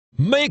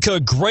Make a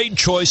great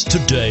choice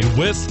today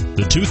with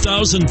the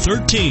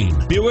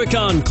 2013 Buick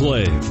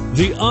Enclave.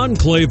 The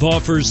Enclave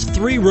offers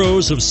 3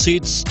 rows of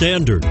seats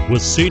standard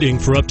with seating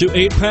for up to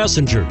 8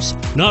 passengers.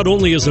 Not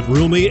only is it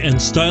roomy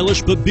and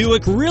stylish, but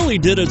Buick really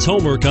did its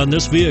homework on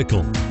this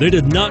vehicle. They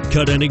did not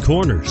cut any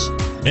corners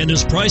and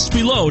is priced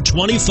below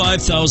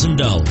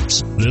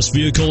 $25,000. This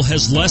vehicle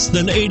has less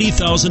than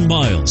 80,000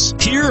 miles.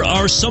 Here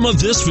are some of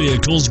this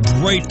vehicle's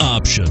great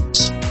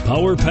options: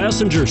 power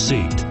passenger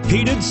seat,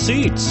 heated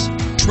seats,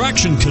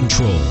 traction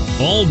control,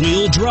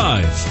 all-wheel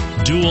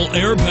drive, dual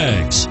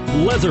airbags,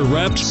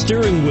 leather-wrapped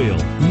steering wheel,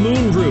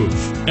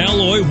 moonroof,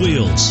 alloy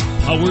wheels,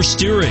 power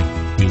steering.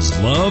 Is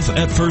love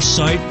at first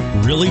sight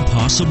really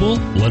possible?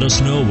 Let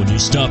us know when you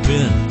stop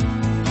in.